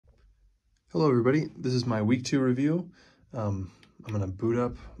Hello everybody, this is my week 2 review. I'm going to boot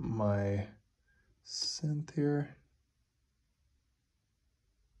up my synth here.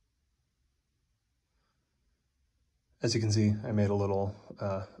 As you can see, I made a little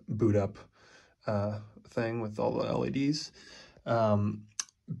boot up thing with all the LEDs.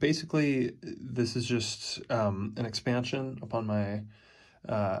 Basically, this is just an expansion upon my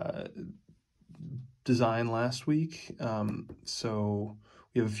design last week. So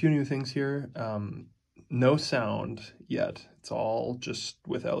we have a few new things here. No sound yet. It's all just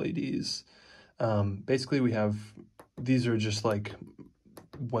with LEDs. Basically, we have, these are just like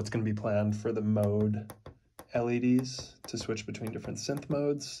what's going to be planned for the mode LEDs to switch between different synth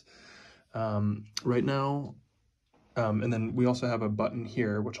modes right now. And then we also have a button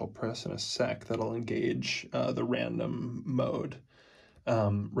here, which I'll press in a sec, that'll engage the random mode.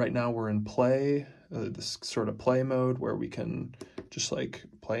 Right now we're in play, this sort of play mode where we can just like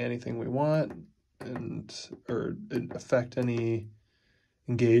play anything we want or affect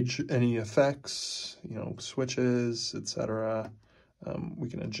engage any effects, switches, etc. We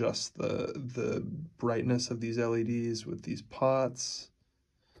can adjust the brightness of these LEDs with these pots.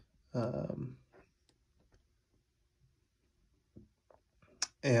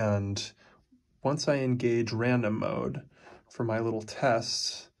 And once I engage random mode for my little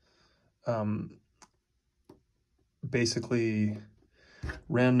tests, basically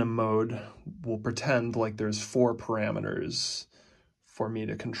random mode will pretend like there's 4 parameters for me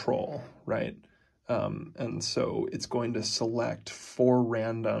to control, right? And so it's going to select 4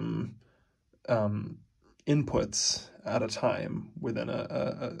 random inputs at a time within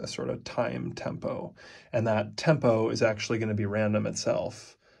a sort of time tempo. And that tempo is actually going to be random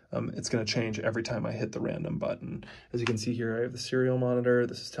itself. It's going to change every time I hit the random button. As you can see here, I have the serial monitor.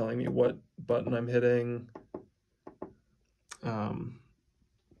 This is telling me what button I'm hitting.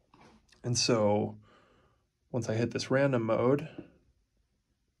 And so once I hit this random mode,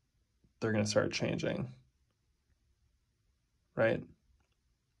 they're going to start changing, right?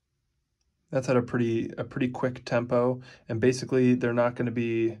 That's at a pretty quick tempo, and basically they're not going to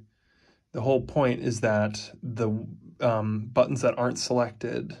be, the whole point is that the buttons that aren't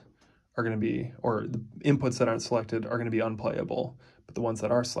selected are going to be, or the inputs that aren't selected are going to be unplayable, but the ones that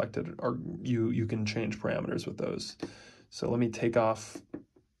are selected are, you can change parameters with those. So let me take off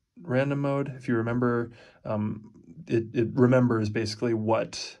random mode. If you remember, it remembers basically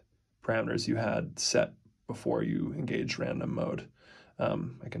what parameters you had set before you engage random mode.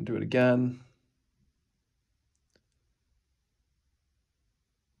 I can do it again.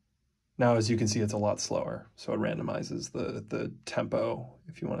 Now, as you can see, it's a lot slower. So it randomizes the tempo,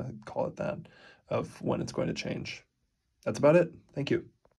 if you want to call it that, of when it's going to change. That's about it. Thank you.